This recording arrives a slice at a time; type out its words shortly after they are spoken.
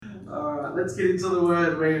let's get into the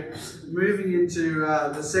Word. We're moving into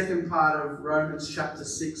the second part of Romans chapter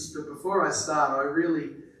 6. But before I start, I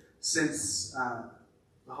really sense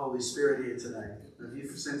the Holy Spirit here today. Have you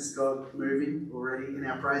sensed God moving already in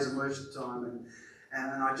our praise and worship time?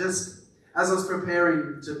 And I just, as I was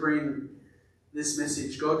preparing to bring this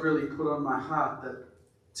message, God really put on my heart that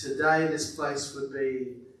today this place would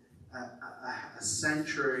be a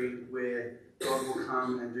sanctuary where God will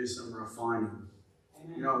come and do some refining.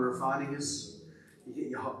 You know what refining is? You get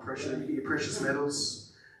your hot pressure, you get your precious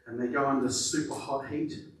metals, and they go under super hot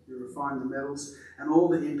heat. You refine the metals, and all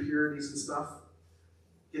the impurities and stuff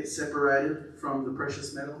get separated from the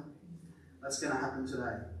precious metal. That's going to happen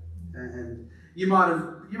today. And you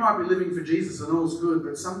might be living for Jesus and all's good,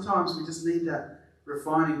 but sometimes we just need that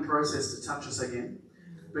refining process to touch us again,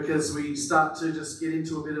 because we start to just get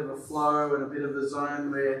into a bit of a flow and a bit of a zone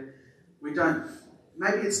where we don't.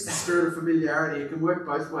 Maybe it's the spirit of familiarity. It can work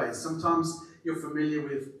both ways. Sometimes you're familiar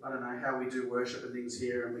with, I don't know, how we do worship and things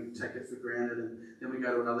here, and we take it for granted, and then we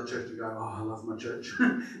go to another church and go, oh, I love my church.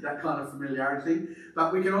 That kind of familiarity thing.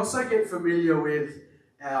 But we can also get familiar with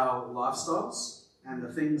our lifestyles and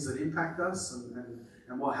the things that impact us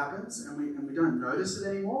and what happens, and we don't notice it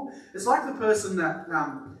anymore. It's like the person that,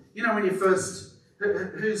 when you first,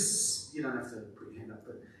 you don't have to put your hand up,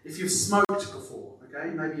 but if you've smoked before, okay,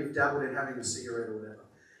 maybe you've dabbled in having a cigarette or whatever.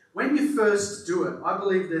 When you first do it, I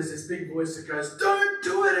believe there's this big voice that goes, don't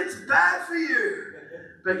do it, it's bad for you.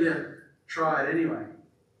 But you try it anyway.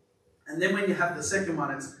 And then when you have the second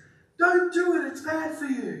one, it's, don't do it, it's bad for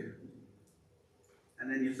you. And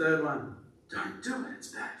then your third one, don't do it, it's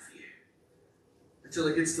bad for you. Until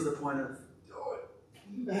it gets to the point of,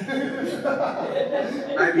 maybe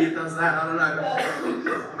it does that, I don't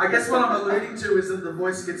know. I guess what I'm alluding to is that the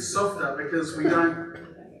voice gets softer because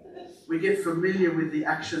we get familiar with the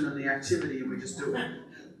action and the activity and we just do it.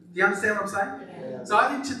 Do you understand what I'm saying? Yeah. So I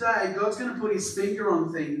think today God's going to put his finger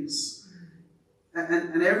on things,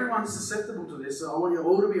 and everyone's susceptible to this, so I want you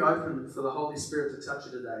all to be open for the Holy Spirit to touch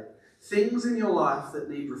you today. Things in your life that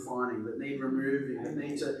need refining, that need removing,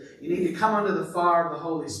 you need to come under the fire of the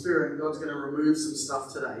Holy Spirit, and God's going to remove some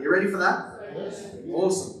stuff today. You ready for that? Yes.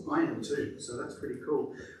 Awesome. I am too, so that's pretty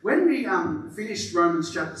cool. When we finished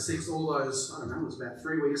Romans chapter 6, all those, I don't know, it was about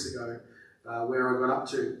 3 weeks ago, where I got up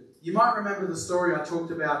to, you might remember the story I talked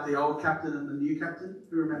about, the old captain and the new captain.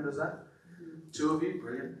 Who remembers that? 2 of you?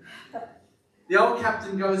 Brilliant. The old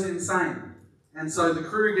captain goes insane. And so the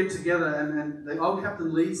crew get together, and the old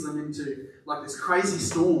captain leads them into like this crazy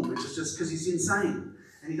storm, which is just because he's insane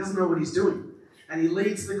and he doesn't know what he's doing. And he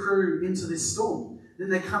leads the crew into this storm. Then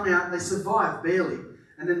they come out, they survive barely.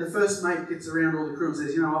 And then the first mate gets around all the crew and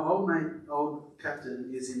says, old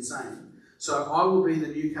captain is insane. So I will be the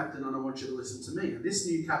new captain and I want you to listen to me. And this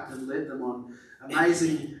new captain led them on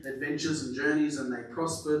amazing adventures and journeys, and they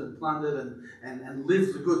prospered and plundered and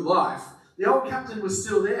lived a good life. The old captain was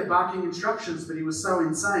still there barking instructions, but he was so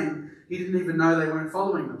insane he didn't even know they weren't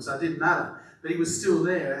following them, so it didn't matter. But he was still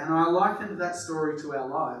there. And I likened that story to our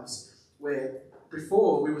lives, where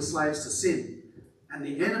before we were slaves to sin, and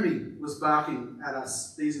the enemy was barking at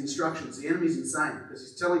us these instructions. The enemy's insane because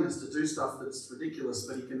he's telling us to do stuff that's ridiculous,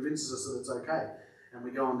 but he convinces us that it's okay, and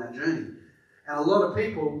we go on that journey. And a lot of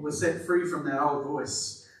people were set free from that old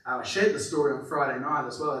voice. I shared the story on Friday night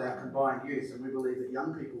as well at our combined youth, and we believe that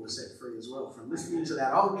young people were set free as well from listening to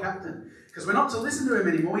that old captain, because we're not to listen to him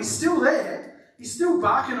anymore. He's still there. He's still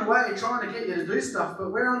barking away, trying to get you to do stuff,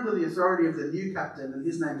 but we're under the authority of the new captain, and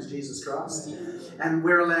his name is Jesus Christ. And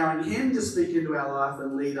we're allowing him to speak into our life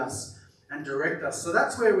and lead us and direct us. So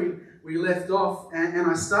that's where we left off, and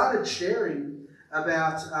I started sharing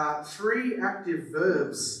about 3 active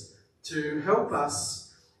verbs to help us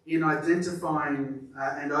in identifying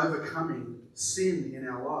and overcoming sin in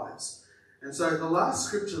our lives. And so the last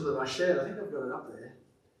scripture that I shared, I think I've got it up there,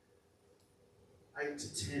 8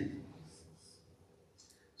 to 10.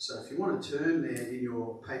 So if you want to turn there in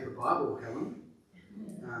your paper Bible, Helen,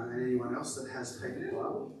 and anyone else that has paper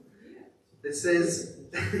Bible, it says,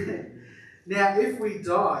 now if we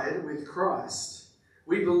died with Christ,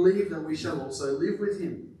 we believe that we shall also live with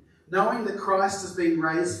him, knowing that Christ has been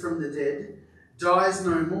raised from the dead, dies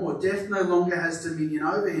no more. Death no longer has dominion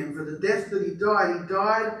over him. For the death that he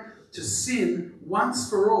died to sin once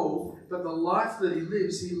for all, but the life that he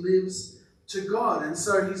lives to God. And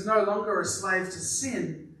so he's no longer a slave to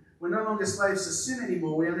sin. We're no longer slaves to sin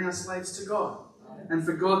anymore. We are now slaves to God. And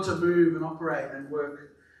for God to move and operate and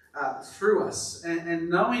work through us. And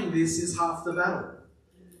knowing this is half the battle.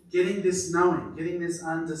 Getting this knowing, getting this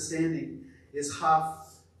understanding is half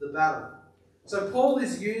the battle. So Paul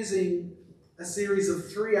is using a series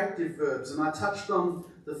of 3 active verbs, and I touched on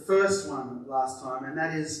the first one last time, and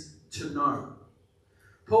that is to know.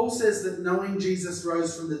 Paul says that knowing Jesus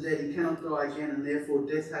rose from the dead, he cannot die again, and therefore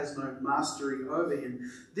death has no mastery over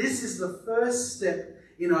him. This is the first step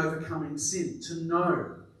in overcoming sin, to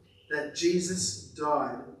know that Jesus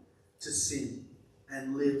died to sin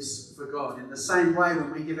and lives for God. In the same way,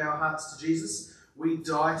 when we give our hearts to Jesus, we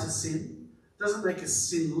die to sin. It doesn't make us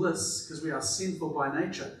sinless, because we are sinful by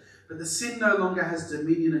nature, but the sin no longer has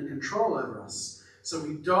dominion and control over us. So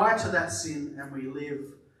we die to that sin and we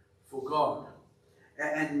live for God.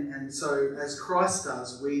 And so as Christ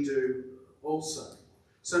does, we do also.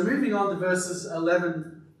 So moving on to verses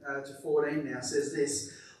 11 to 14 now, says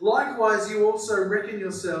this: "Likewise you also reckon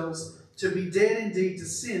yourselves to be dead indeed to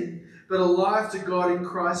sin, but alive to God in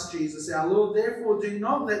Christ Jesus our Lord. Therefore do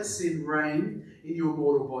not let sin reign in your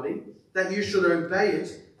mortal body, that you should obey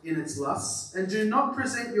it in its lusts. And do not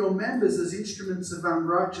present your members as instruments of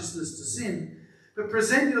unrighteousness to sin, but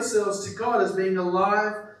present yourselves to God as being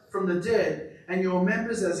alive from the dead, and your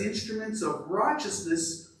members as instruments of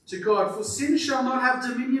righteousness to God. For sin shall not have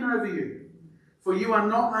dominion over you. For you are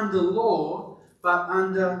not under law, but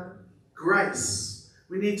under grace."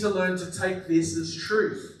 We need to learn to take this as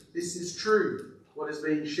truth. This is true, what is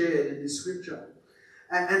being shared in this scripture.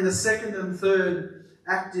 And the second and third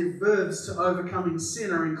active verbs to overcoming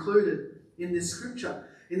sin are included in this scripture.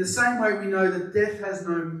 In the same way we know that death has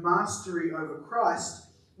no mastery over Christ,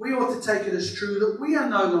 we ought to take it as true that we are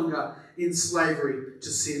no longer in slavery to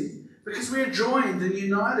sin, because we are joined and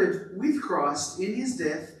united with Christ in his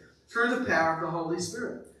death through the power of the Holy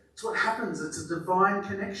Spirit. It's what happens. It's a divine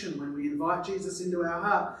connection when we invite Jesus into our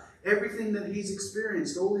heart. Everything that he's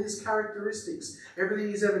experienced, all his characteristics, everything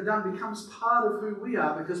he's ever done becomes part of who we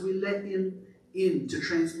are, because we let him in to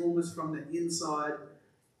transform us from the inside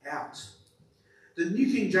out. The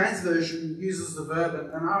New King James Version uses the verb,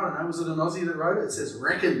 and I don't know, was it an Aussie that wrote it? It says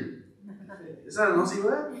reckon. Is that an Aussie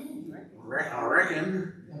word?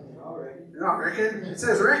 Reckon. I reckon. It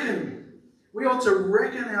says reckon. We ought to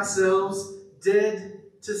reckon ourselves dead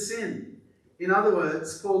to sin. In other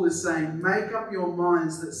words, Paul is saying, make up your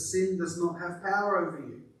minds that sin does not have power over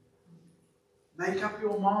you. Make up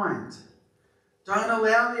your mind. Don't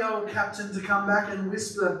allow the old captain to come back and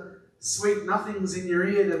whisper sweet nothings in your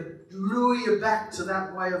ear to lure you back to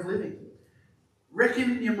that way of living.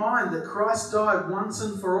 Reckon in your mind that Christ died once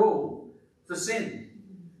and for all for sin.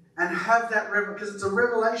 And have that revelation, because it's a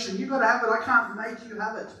revelation. You've got to have it. I can't make you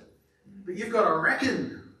have it. But you've got to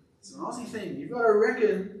reckon. It's an Aussie thing. You've got to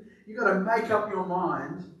reckon. You've got to make up your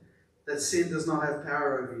mind that sin does not have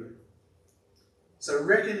power over you. So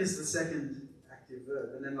reckon is the second active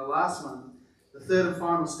verb. And then the last one, the third and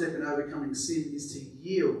final step in overcoming sin, is to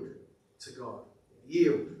yield to God.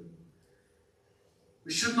 Yield.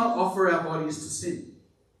 We should not offer our bodies to sin.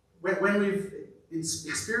 When we've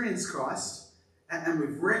experienced Christ, and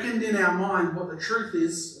we've reckoned in our mind what the truth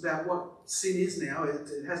is about what sin is now,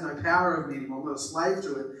 it has no power over me anymore, I'm not a slave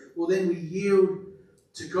to it, well then we yield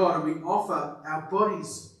to God and we offer our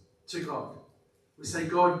bodies to God. We say,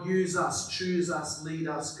 God, use us, choose us, lead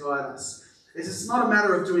us, guide us. It's not a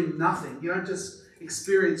matter of doing nothing. You don't just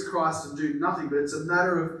experience Christ and do nothing, but it's a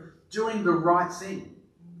matter of doing the right thing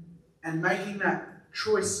and making that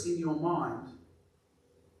choice in your mind.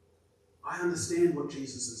 I understand what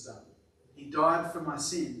Jesus has done. He died for my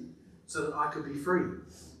sin so that I could be free.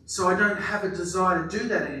 So I don't have a desire to do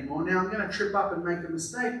that anymore. Now I'm going to trip up and make a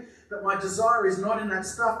mistake, but my desire is not in that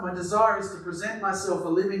stuff. My desire is to present myself a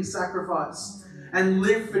living sacrifice and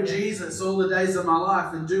live for Jesus all the days of my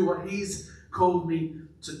life and do what he's called me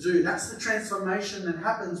to do. That's the transformation that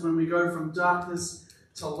happens when we go from darkness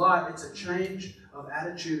to light. It's a change of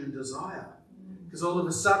attitude and desire. Because all of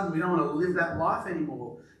a sudden we don't want to live that life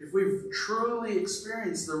anymore. If we've truly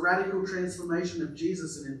experienced the radical transformation of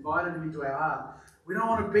Jesus and invited him into our heart, we don't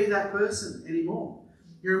want to be that person anymore.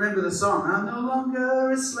 You remember the song, I'm no longer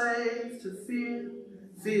a slave to fear.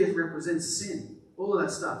 Fear represents sin. All of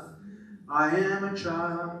that stuff. I am a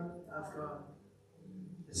child of God.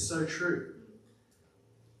 It's so true.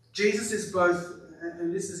 Jesus is both,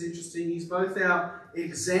 and this is interesting, he's both our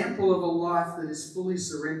example of a life that is fully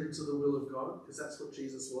surrendered to the will of God, because that's what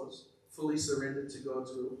Jesus was, fully surrendered to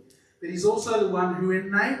God's will. But he's also the one who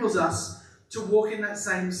enables us to walk in that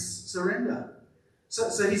same surrender.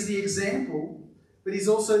 So he's the example, but he's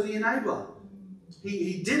also the enabler.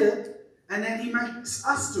 He did it, and then he makes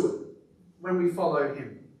us do it when we follow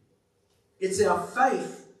him. It's our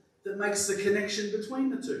faith that makes the connection between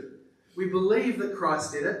the two. We believe that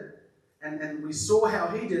Christ did it, and we saw how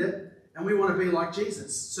he did it, and we want to be like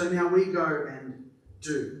Jesus. So now we go and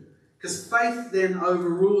do. Because faith then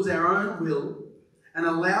overrules our own will and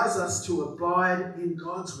allows us to abide in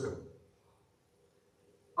God's will.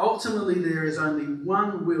 Ultimately, there is only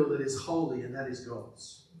one will that is holy, and that is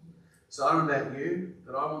God's. So I don't know about you,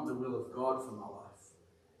 but I want the will of God for my life.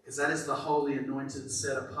 Because that is the holy, anointed,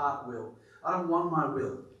 set-apart will. I don't want my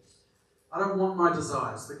will. I don't want my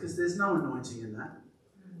desires, because there's no anointing in that.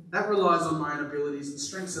 That relies on my own abilities and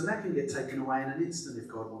strengths, and that can get taken away in an instant if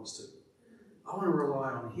God wants to. I want to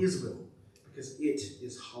rely on His will, because it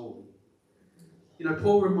is holy. You know,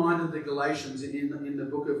 Paul reminded the Galatians in the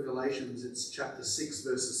book of Galatians, it's chapter 6,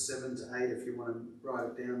 verses 7 to 8, if you want to write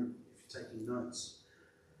it down, if you're taking notes.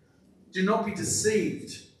 Do not be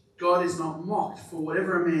deceived. God is not mocked, for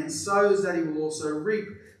whatever a man sows, that he will also reap.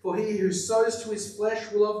 For he who sows to his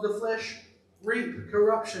flesh will of the flesh reap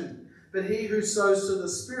corruption. But he who sows to the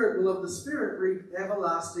Spirit will of the Spirit reap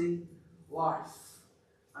everlasting life.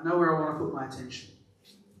 I know where I want to put my attention.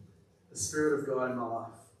 The Spirit of God in my life.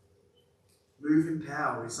 Move in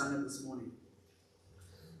power. We sang it this morning.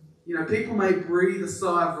 You know, people may breathe a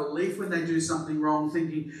sigh of relief when they do something wrong,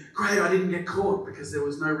 thinking, great, I didn't get caught because there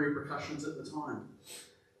was no repercussions at the time.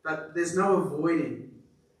 But there's no avoiding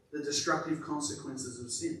the destructive consequences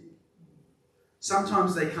of sin.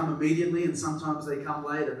 Sometimes they come immediately and sometimes they come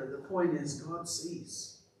later. But the point is, God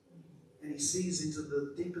sees. And He sees into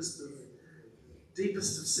the deepest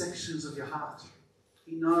of sections of your heart.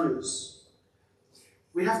 He knows.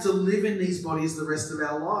 We have to live in these bodies the rest of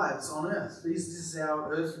our lives on earth. This is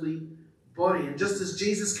our earthly body. And just as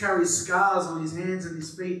Jesus carries scars on His hands and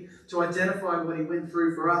His feet to identify what He went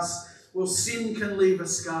through for us, well, sin can leave a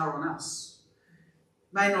scar on us.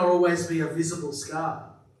 It may not always be a visible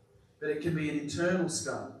scar, but it can be an internal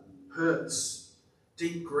scar. Hurts,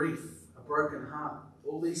 deep grief, a broken heart.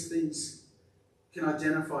 All these things can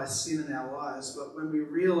identify sin in our lives. But when we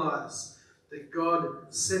realise that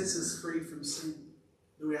God sets us free from sin,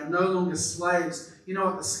 that we are no longer slaves, you know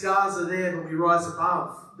what, the scars are there, but we rise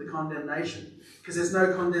above the condemnation, because there's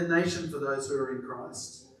no condemnation for those who are in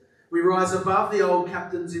Christ. We rise above the old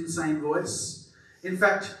captain's insane voice. In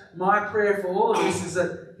fact, my prayer for all of us is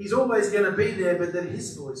that He's always going to be there, but that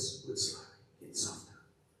His voice would get softer.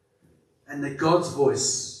 And that God's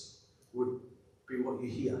voice would be what you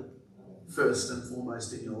hear first and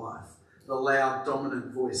foremost in your life. The loud,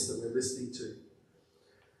 dominant voice that we're listening to.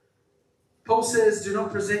 Paul says, do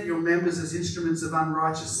not present your members as instruments of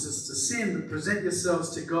unrighteousness to sin, but present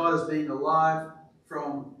yourselves to God as being alive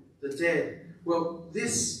from the dead. Well,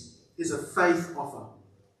 this is a faith offer.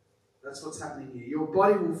 That's what's happening here. Your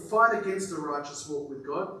body will fight against a righteous walk with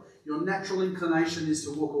God. Your natural inclination is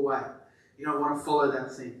to walk away. You don't want to follow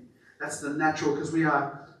that thing. That's the natural, because we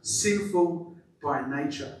are sinful by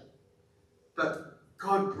nature. But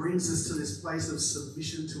God brings us to this place of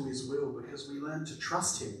submission to His will, because we learn to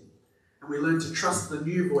trust Him. And we learn to trust the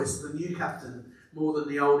new voice, the new captain, more than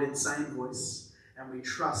the old insane voice. And we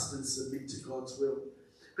trust and submit to God's will.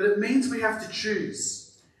 But it means we have to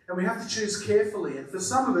choose. And we have to choose carefully. And for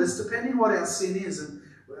some of us, depending what our sin is, and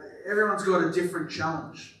everyone's got a different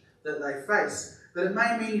challenge that they face. But it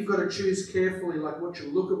may mean you've got to choose carefully, like what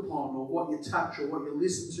you look upon, or what you touch, or what you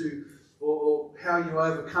listen to, or how you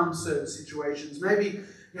overcome certain situations. Maybe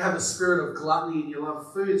you have a spirit of gluttony and you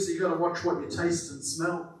love food, so you've got to watch what you taste and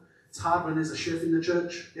smell. It's hard when there's a chef in the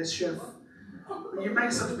church. Yes, chef. But you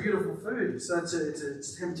make such beautiful food, so it's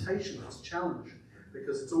a temptation, it's a challenge,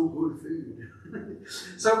 because it's all good food.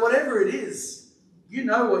 So whatever it is, you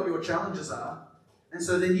know what your challenges are. And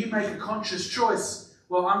so then you make a conscious choice.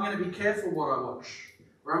 Well, I'm going to be careful what I watch.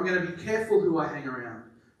 Or I'm going to be careful who I hang around.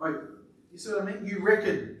 Right? You see what I mean? You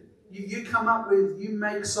reckon. You come up with, you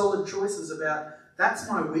make solid choices about, that's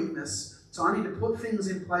my weakness, so I need to put things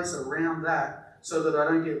in place around that so that I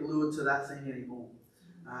don't get lured to that thing anymore.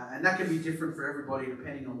 And that can be different for everybody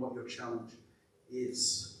depending on what your challenge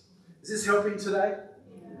is. Is this helping today?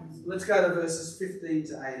 Yeah. Let's go to verses 15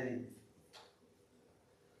 to 18.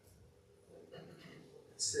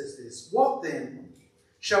 It says this, what then?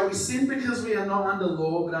 Shall we sin because we are not under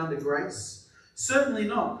law but under grace? Certainly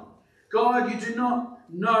not. God, you do not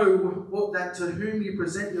know what that to whom you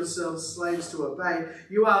present yourselves slaves to obey.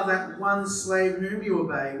 You are that one slave whom you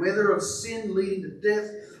obey, whether of sin leading to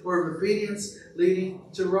death or of obedience leading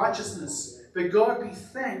to righteousness. But God be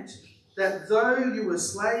thanked that though you were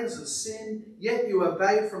slaves of sin, yet you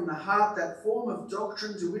obeyed from the heart that form of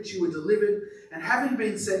doctrine to which you were delivered, and having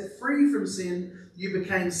been set free from sin, you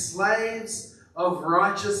became slaves of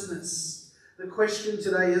righteousness. The question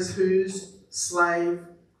today is, whose slave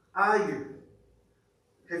are you?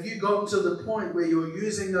 Have you gotten to the point where you're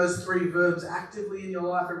using those three verbs actively in your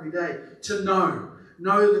life every day? To know.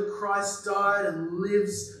 Know that Christ died and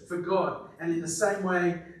lives for God. And in the same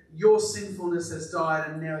way, your sinfulness has died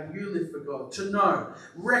and now you live for God. To know,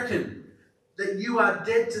 reckon that you are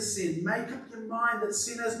dead to sin. Make up your mind that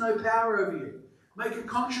sin has no power over you. Make a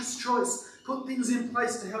conscious choice. Put things in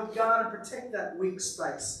place to help guard and protect that weak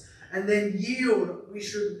space. And then yield. We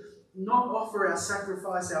should not offer our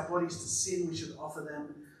sacrifice, our bodies to sin. We should offer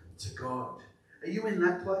them to God. Are you in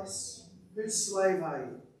that place? Whose slave are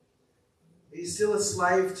you? Are you still a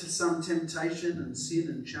slave to some temptation and sin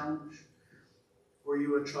and challenge? Or are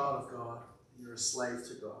you a child of God? You're a slave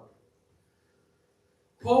to God.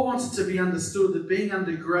 Paul wants it to be understood that being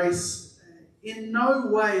under grace in no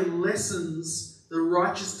way lessens the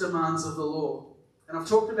righteous demands of the law. And I've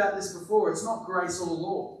talked about this before. It's not grace or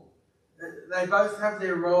law. They both have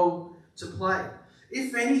their role to play.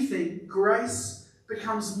 If anything, grace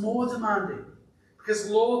becomes more demanding because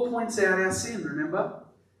law points out our sin, remember?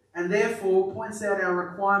 And therefore points out our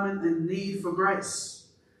requirement and need for grace.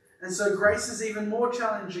 And so grace is even more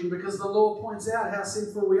challenging because the law points out how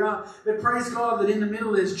sinful we are. But praise God that in the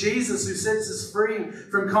middle there's Jesus who sets us free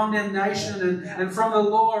from condemnation and from the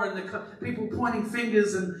law and the people pointing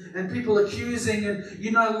fingers and people accusing. And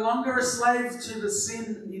you're no longer a slave to the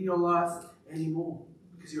sin in your life anymore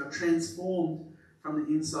because you are transformed from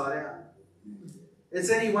the inside out.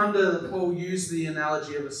 It's any wonder that Paul used the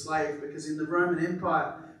analogy of a slave because in the Roman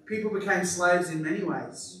Empire, people became slaves in many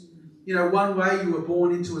ways. You know, one way you were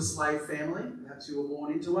born into a slave family, perhaps you were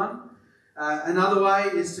born into one. Another way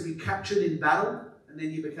is to be captured in battle, and then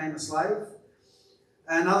you became a slave.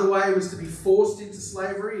 Another way was to be forced into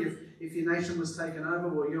slavery. If your nation was taken over,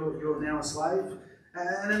 well, you're now a slave.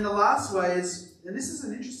 And then the last way is, and this is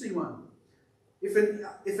an interesting one, if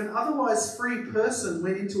an otherwise free person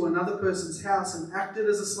went into another person's house and acted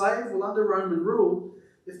as a slave, well, under Roman rule,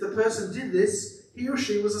 if the person did this, he or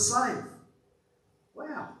she was a slave.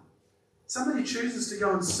 Wow. Somebody chooses to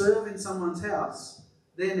go and serve in someone's house,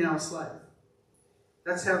 they're now a slave.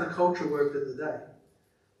 That's how the culture worked at the day.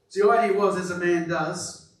 So the idea was, as a man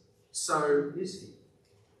does, so is he.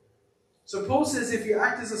 So Paul says if you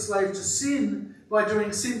act as a slave to sin by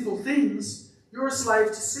doing sinful things, you're a slave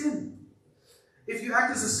to sin. If you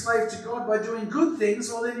act as a slave to God by doing good things,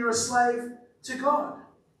 well then you're a slave to God.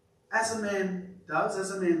 As a man does,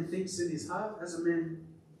 as a man thinks in his heart, as a man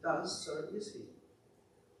does, so is he.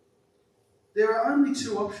 There are only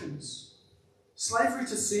two options. Slavery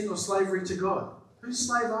to sin or slavery to God. Whose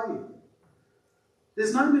slave are you?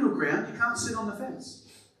 There's no middle ground. You can't sit on the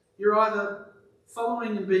fence. You're either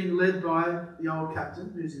following and being led by the old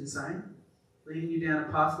captain, who's insane, leading you down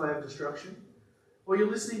a pathway of destruction, or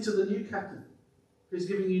you're listening to the new captain, who's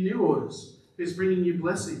giving you new orders, who's bringing you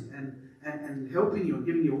blessing and helping you and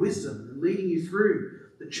giving you wisdom and leading you through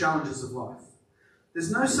the challenges of life.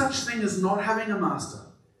 There's no such thing as not having a master.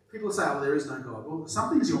 People say, oh, there is no God. Well,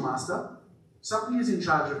 something's your master. Something is in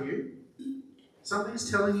charge of you.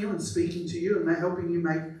 Something's telling you and speaking to you and helping you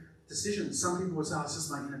make decisions. Some people will say, oh, it's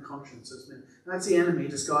just my inner conscience. That's the enemy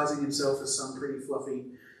disguising himself as some pretty fluffy,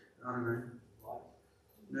 I don't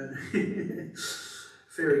know,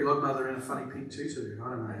 fairy godmother in a funny pink tutu. I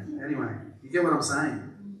don't know. Anyway, you get what I'm saying.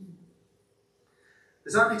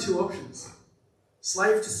 There's only two options.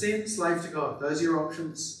 Slave to sin, slave to God. Those are your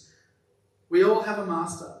options. We all have a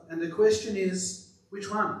master. And the question is,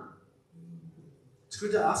 which one? It's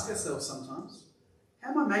good to ask ourselves sometimes,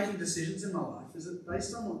 how am I making decisions in my life? Is it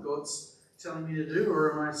based on what God's telling me to do,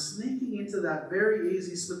 or am I sneaking into that very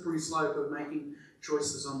easy, slippery slope of making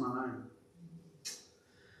choices on my own?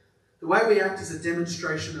 The way we act is a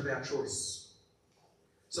demonstration of our choice.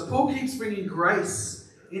 So Paul keeps bringing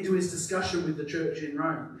grace into his discussion with the church in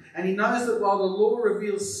Rome. And he knows that while the law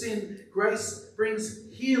reveals sin, grace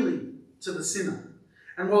brings healing to the sinner.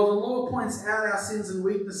 And while the law points out our sins and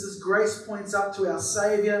weaknesses, grace points up to our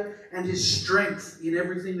Saviour and his strength in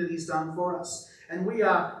everything that he's done for us. And we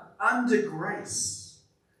are under grace.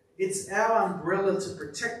 It's our umbrella to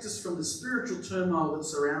protect us from the spiritual turmoil that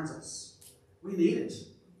surrounds us. We need it.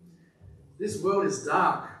 This world is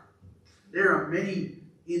dark. There are many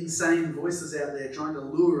insane voices out there trying to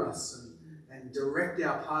lure us and direct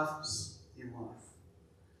our paths in life.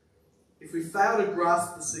 If we fail to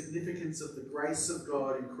grasp the significance of the grace of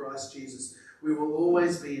God in Christ Jesus, we will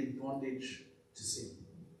always be in bondage to sin.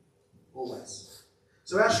 Always.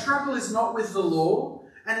 So our struggle is not with the law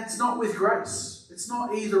and it's not with grace. It's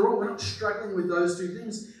not either or. We're not struggling with those two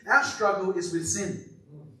things. Our struggle is with sin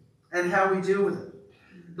and how we deal with it.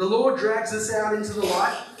 The law drags us out into the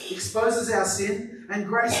light, exposes our sin, and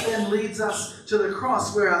grace then leads us to the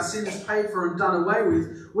cross where our sin is paid for and done away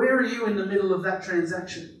with. Where are you in the middle of that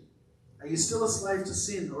transaction? Are you still a slave to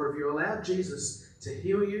sin, or have you allowed Jesus to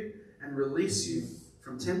heal you and release you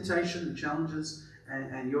from temptation and challenges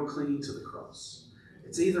and you're clinging to the cross.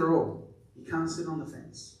 It's either or. You can't sit on the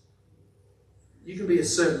fence. You can be a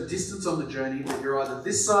certain distance on the journey, but you're either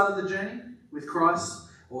this side of the journey with Christ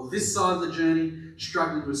or this side of the journey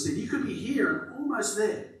struggling with sin. You could be here and almost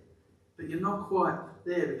there, but you're not quite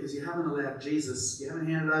there because you haven't allowed Jesus, you haven't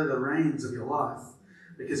handed over the reins of your life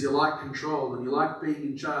because you like control and you like being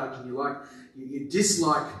in charge and you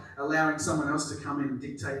dislike allowing someone else to come in and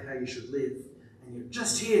dictate how you should live. And you're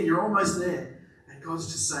just here and you're almost there. And God's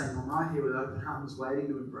just saying, I'm right here with open arms, waiting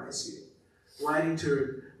to embrace you, waiting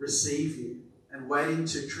to receive you, and waiting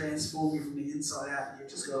to transform you from the inside out. You've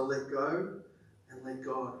just got to let go and let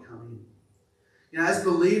God come in. You know, as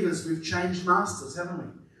believers, we've changed masters, haven't we?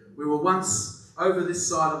 We were once over this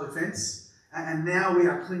side of the fence, and now we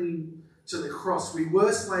are clinging to the cross. We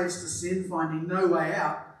were slaves to sin, finding no way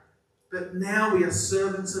out, but now we are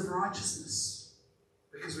servants of righteousness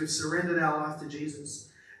because we've surrendered our life to Jesus.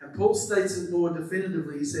 And Paul states it more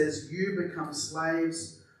definitively. He says, you become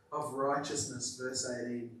slaves of righteousness, verse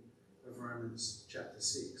 18 of Romans chapter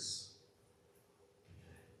 6.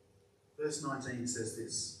 Verse 19 says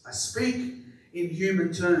this, I speak in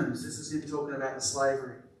human terms. This is him talking about the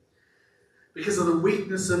slavery. Because of the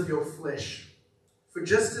weakness of your flesh. For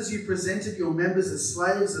just as you presented your members as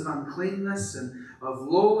slaves of uncleanness and of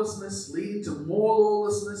lawlessness, leading to more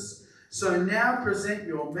lawlessness, so now present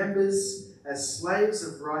your members as slaves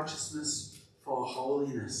of righteousness for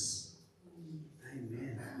holiness.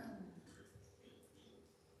 Amen.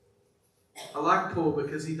 I like Paul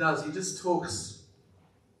because he just talks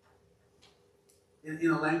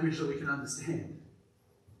in a language that we can understand.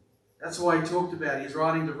 That's why he talked about it. He's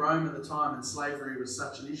writing to Rome at the time, and slavery was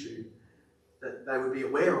such an issue that they would be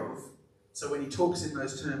aware of. So when he talks in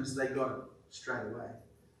those terms, they got it straight away.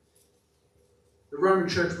 The Roman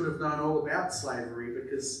church would have known all about slavery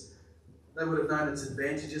because they would have known its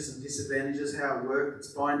advantages and disadvantages, how it worked, its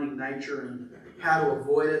binding nature, and how to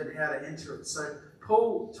avoid it and how to enter it. So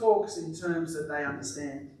Paul talks in terms that they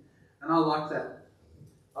understand. And I like that.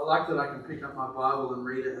 I like that I can pick up my Bible and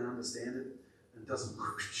read it and understand it. And it doesn't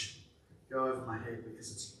go over my head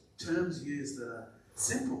because it's terms used that are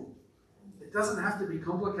simple. It doesn't have to be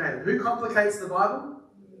complicated. Who complicates the Bible?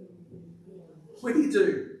 We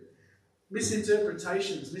do.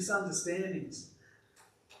 Misinterpretations, misunderstandings.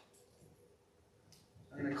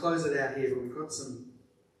 I'm going to close it out here, but we've got some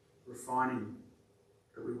refining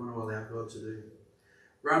that we want to allow God to do.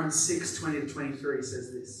 Romans 6:20-23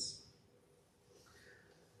 says this.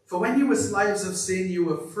 For when you were slaves of sin, you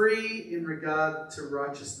were free in regard to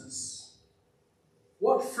righteousness.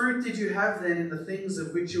 What fruit did you have then in the things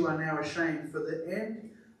of which you are now ashamed? For the end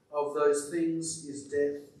of those things is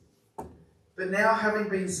death. But now, having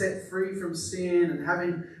been set free from sin and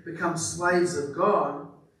having become slaves of God,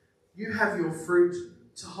 you have your fruit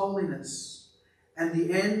to holiness, and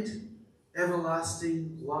the end,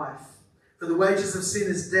 everlasting life. For the wages of sin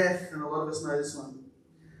is death, and a lot of us know this one.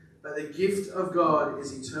 But the gift of God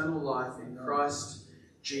is eternal life in Christ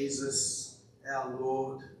Jesus our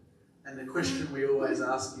Lord. And the question we always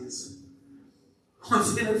ask is,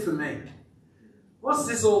 what's in it for me? What's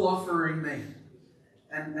this all offering me?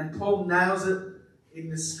 And Paul nails it in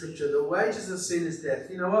this scripture. The wages of sin is death.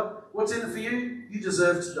 You know what? What's in it for you? You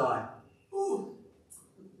deserve to die. Ooh.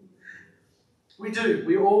 We do.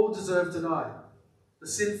 We all deserve to die. The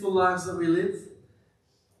sinful lives that we live.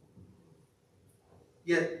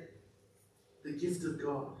 Yet, the gift of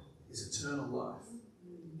God is eternal life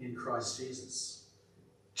in Christ Jesus.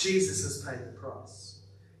 Jesus has paid the price.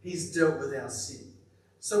 He's dealt with our sin.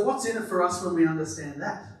 So what's in it for us when we understand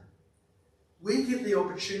that? We get the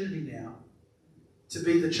opportunity now to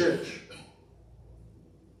be the church.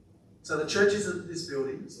 So the church isn't this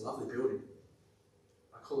building. It's a lovely building.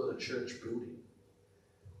 I call it a church building.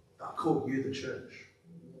 But I call you the church.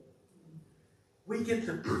 We get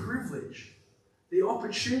the privilege, the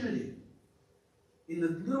opportunity in the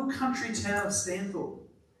little country town of Stanthorpe,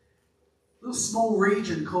 a little small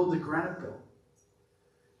region called the Granite Belt,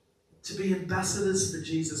 to be ambassadors for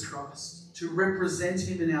Jesus Christ, to represent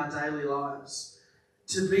him in our daily lives,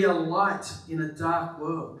 to be a light in a dark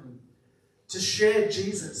world, to share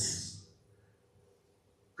Jesus.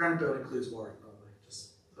 Granite Belt includes Warwick, by the way.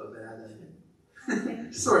 Just thought I'd add that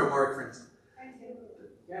in. Sorry, Warwick friends.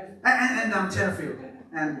 And Tenterfield.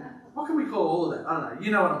 And what can we call all of that? I don't know.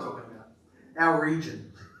 You know what I'm talking about. Our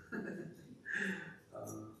region.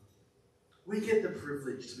 We get the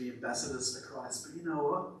privilege to be ambassadors for Christ, but you know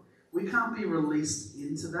what? We can't be released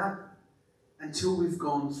into that until we've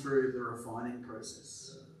gone through the refining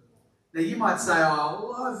process. Now you might say,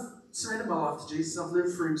 oh, well, I've surrendered my life to Jesus. I've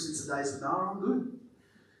lived for him since the days of Noah. I'm good.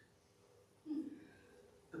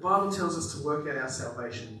 The Bible tells us to work out our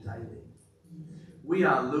salvation daily. We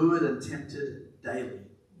are lured and tempted daily.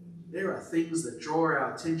 There are things that draw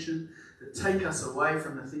our attention, that take us away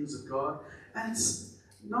from the things of God. And it's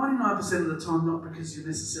 99% of the time not because you're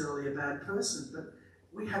necessarily a bad person, but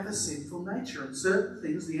we have a sinful nature. And certain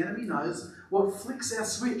things, the enemy knows what flicks our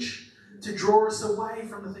switch to draw us away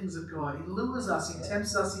from the things of God. He lures us, he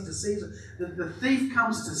tempts us, he deceives us. The thief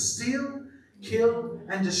comes to steal, kill,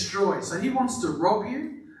 and destroy. So he wants to rob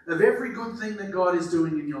you of every good thing that God is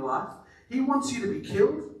doing in your life. He wants you to be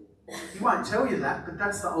killed. He won't tell you that, but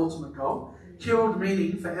that's the ultimate goal. Killed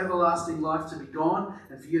meaning for everlasting life to be gone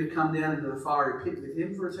and for you to come down into the fiery pit with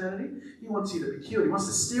him for eternity. He wants you to be killed. He wants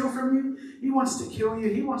to steal from you. He wants to kill you.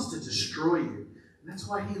 He wants to destroy you. And that's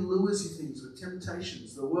why he lures you things with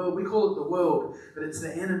temptations. The world, we call it the world, but it's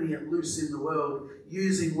the enemy at loose in the world,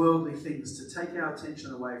 using worldly things to take our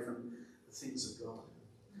attention away from the things of God.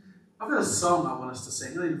 I've got a song I want us to sing.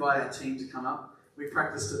 I'm going to invite our team to come up. We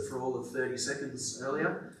practiced it for all of 30 seconds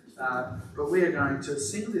earlier. But we are going to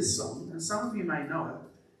sing this song, and some of you may know it.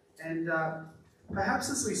 And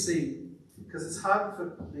perhaps as we sing, because it's hard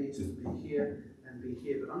for me to be here and be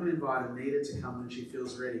here, but I'm going to invite Anita to come when she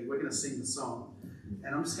feels ready. We're going to sing the song,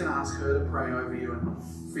 and I'm just going to ask her to pray over you and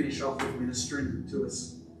finish off with ministering to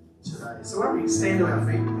us today. So why don't we stand to our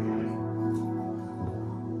feet?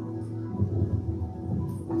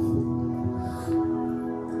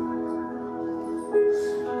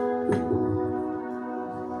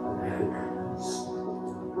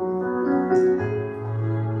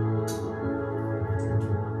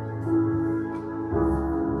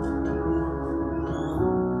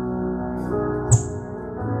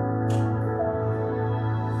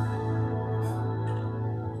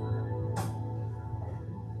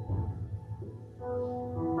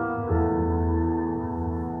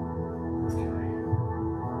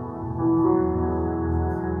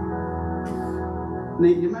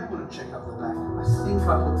 You may want to check up the back. I think I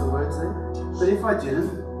put the words there. But if I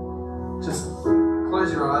didn't, just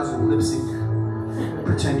close your eyes and lip sync.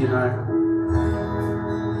 Pretend you know.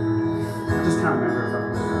 I just can't remember if I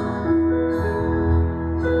put it or not.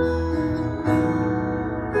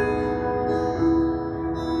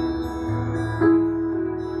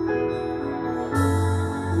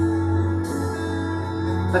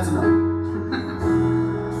 That's enough.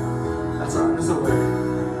 That's alright, this will work.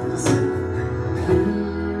 Just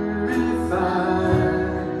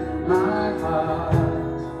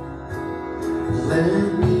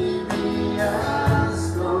let me be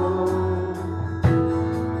as gold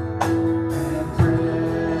and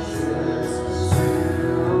precious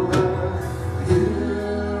silver.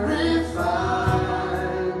 Purify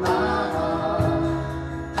my heart.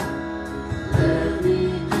 Let me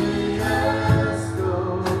be as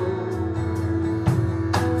gold.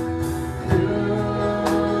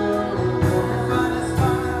 Purified as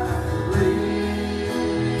fire.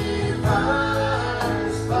 Refined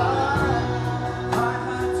as fire.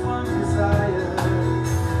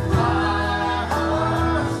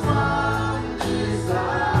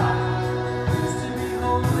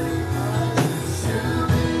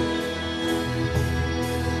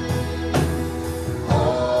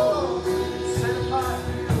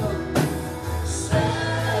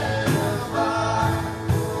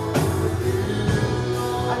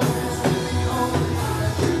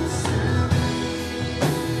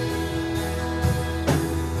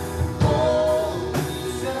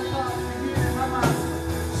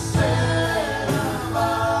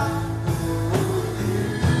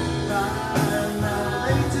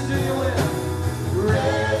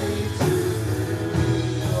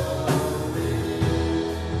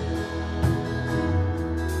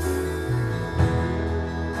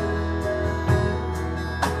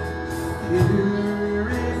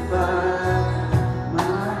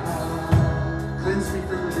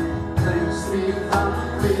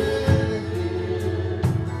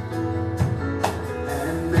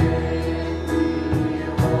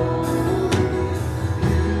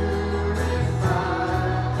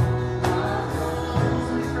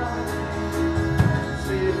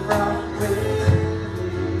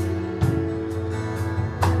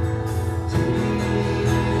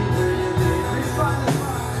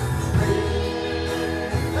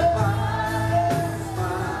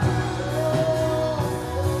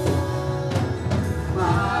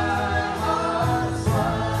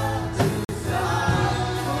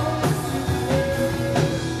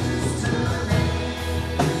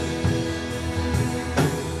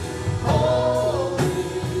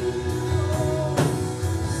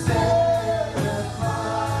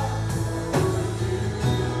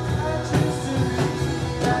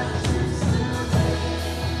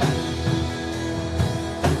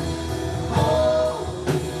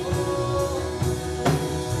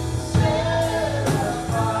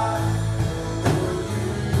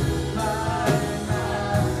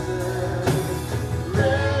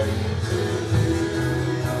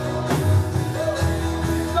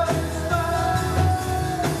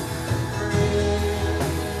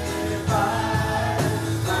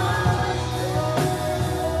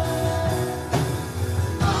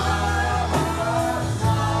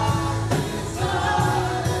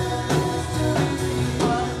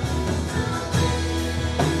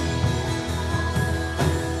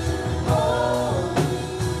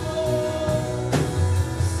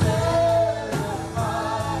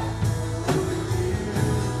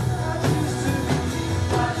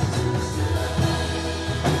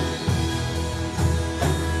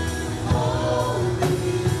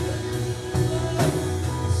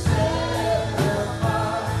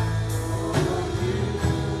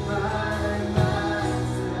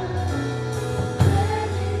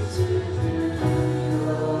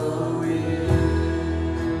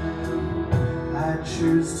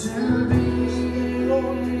 choose to be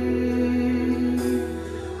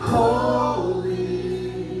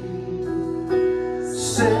holy,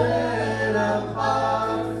 set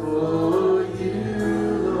apart for you,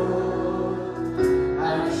 Lord. I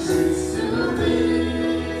choose to be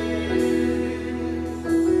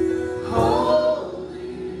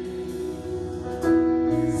holy,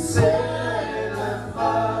 set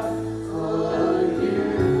apart for you,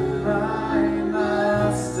 my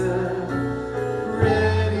Master,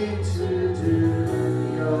 ready to do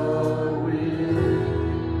your will,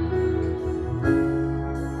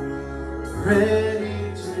 ready